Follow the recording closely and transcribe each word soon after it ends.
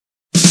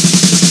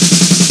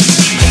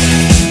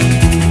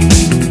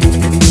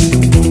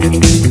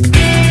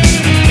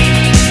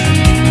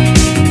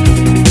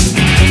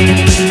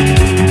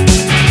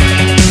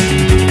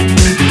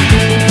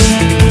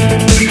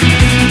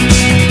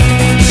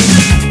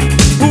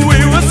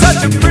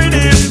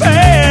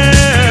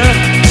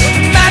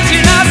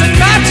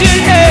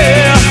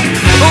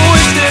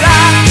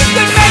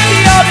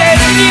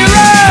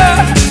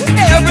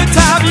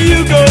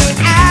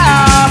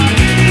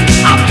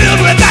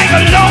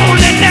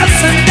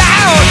listen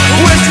down.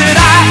 Wish that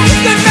I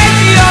could make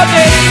your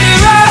day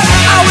clearer.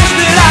 I wish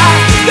that I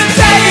could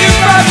tell you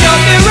from your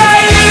mirror.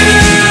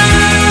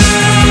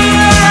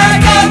 I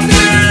go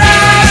through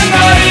life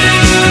for you,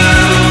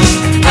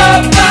 oh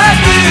for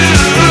you.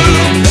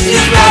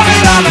 You're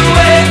going all the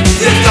way,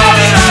 you're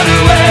going all the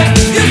way,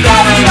 you're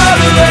going all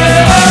the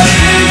way for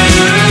you.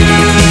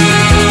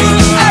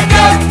 I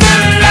go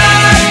through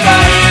life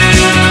for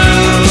you,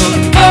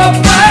 oh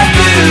for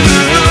you.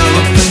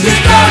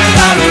 You're going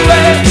all the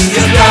way,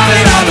 you're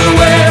going all the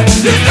way,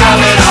 you're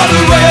going all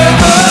the way.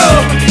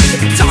 Oh,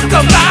 talk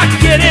about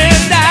getting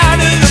down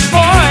to the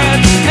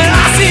point, and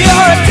I see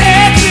your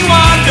attention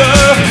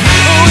wander.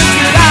 Wish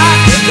that I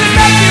could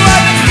make you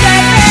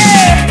understand me.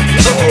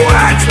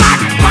 Words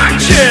like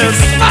punches,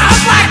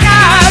 smiles like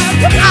eyes.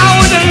 I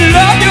wanna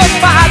love your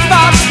five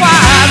thoughts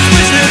twice.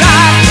 Wish that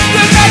I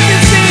could make you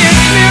see it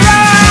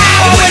clearer.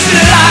 Oh, wish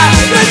that I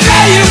could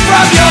tell you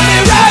from your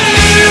mirror.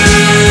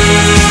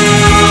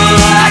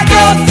 I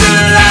go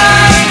through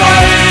life for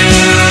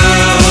you,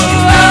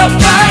 oh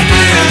for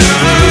you.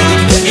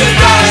 You're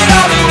going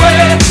all the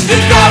way,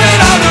 you're going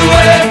all the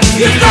way,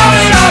 you're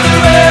going all the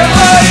way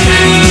for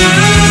you.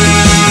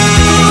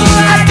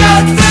 I go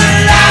through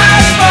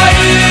life for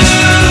you,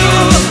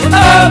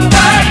 oh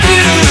for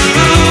you.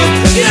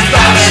 You're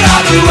going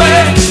all the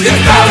way,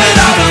 you're going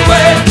all the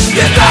way,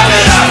 you're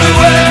going all the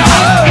way. Oh.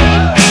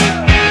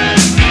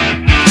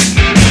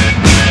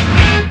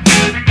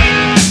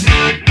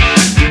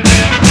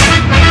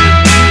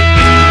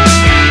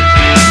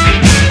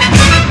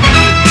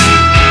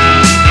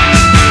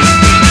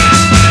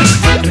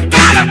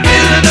 Got a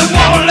feeling that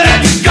won't let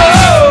you go.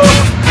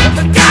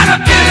 Got a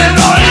feeling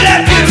won't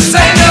let you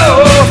say no.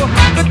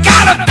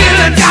 Got a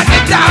feeling got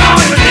you down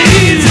on your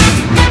knees.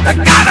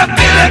 Got a